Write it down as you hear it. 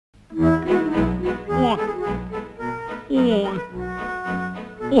Ой.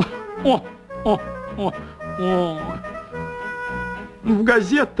 Ой, о, о, о, о. В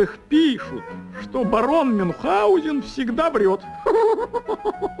газетах пишут, что барон Мюнхгаузен всегда врет.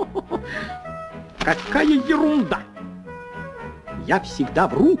 Какая ерунда! Я всегда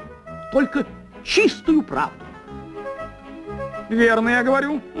вру, только чистую правду. Верно я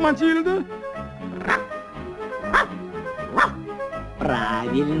говорю, Матильда?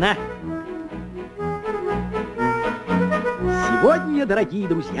 Правильно. Сегодня, дорогие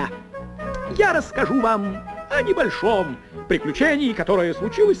друзья, я расскажу вам о небольшом приключении, которое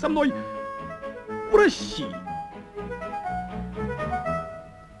случилось со мной в России.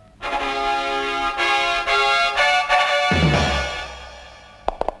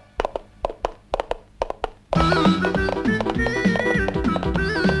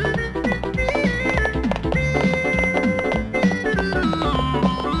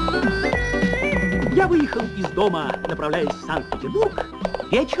 Я выехал из дома, направляясь в Санкт-Петербург,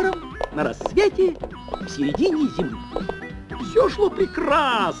 вечером, на рассвете, в середине зимы. Все шло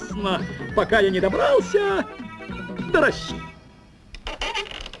прекрасно, пока я не добрался до России.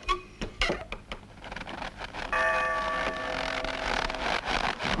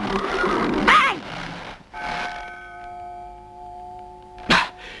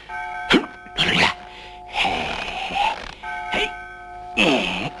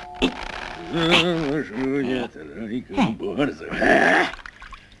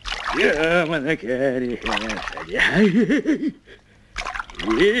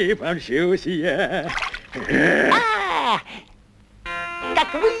 И помчусь я.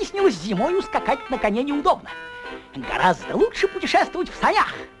 Как выяснилось, зимою скакать на коне неудобно. Гораздо лучше путешествовать в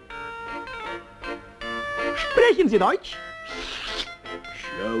санях. Sprechen Sie Deutsch?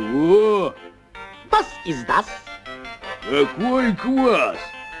 Чего? Was ist das? Какой квас?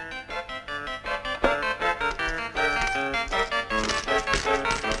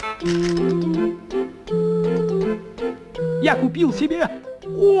 Я купил себе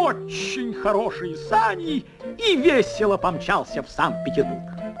очень хорошие сани и весело помчался в Санкт-Петербург.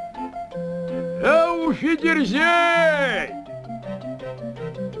 Auf Wiedersehen!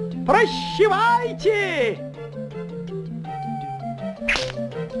 Прощавайте!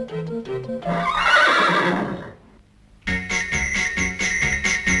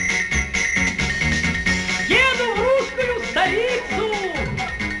 Еду в русскую столицу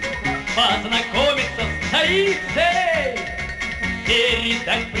познакомиться с царицей,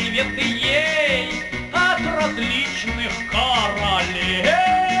 передать приветы ей от различных королей,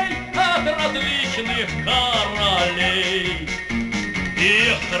 от различных королей.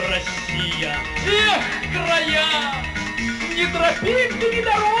 Эх, Россия, эх, края, ни тропинки, ни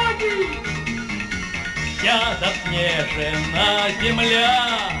дороги, вся заснежена земля.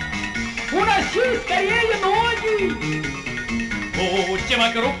 Уноси скорее ноги, будь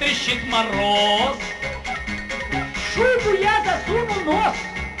вокруг трещит мороз, в шубу я засуну нос.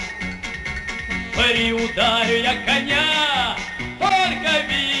 Приударю я коня, только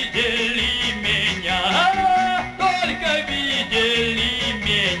видели меня, только видели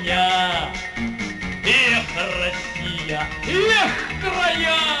меня. Эх, Россия, эх,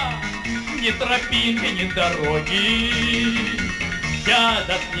 края, ни тропинки, ни дороги, вся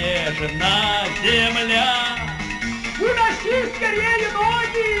заснежена земля. Уноси скорее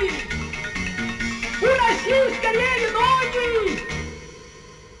ноги, уноси скорее ноги.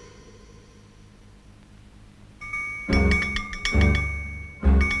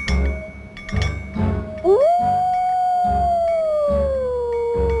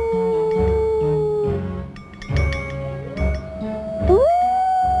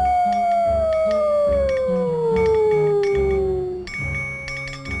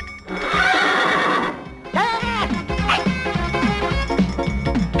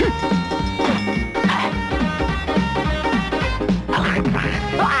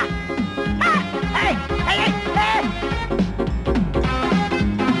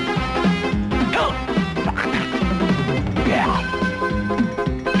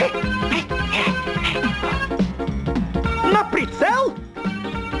 На прицел?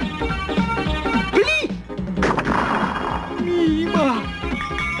 Пли! Мимо!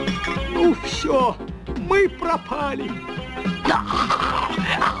 Ну все, мы пропали.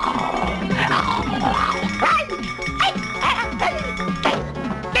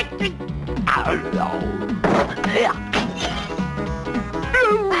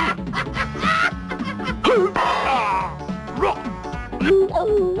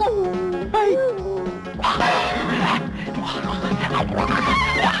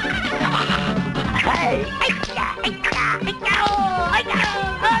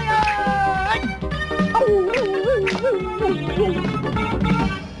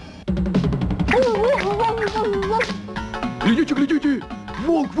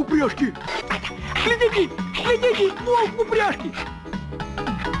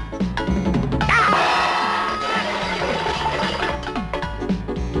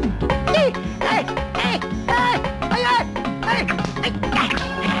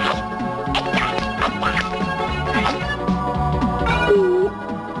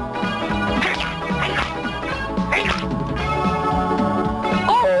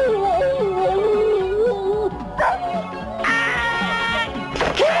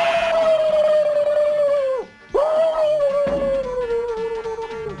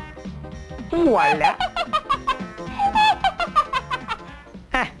 Моля.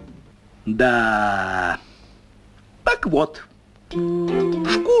 Да. Так вот,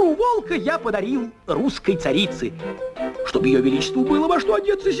 шкуру волка я подарил русской царице, чтобы ее величеству было во что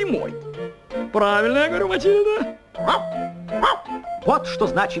одеться зимой. Правильно я говорю, Матильда? Вот что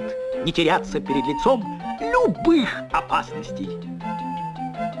значит не теряться перед лицом любых опасностей.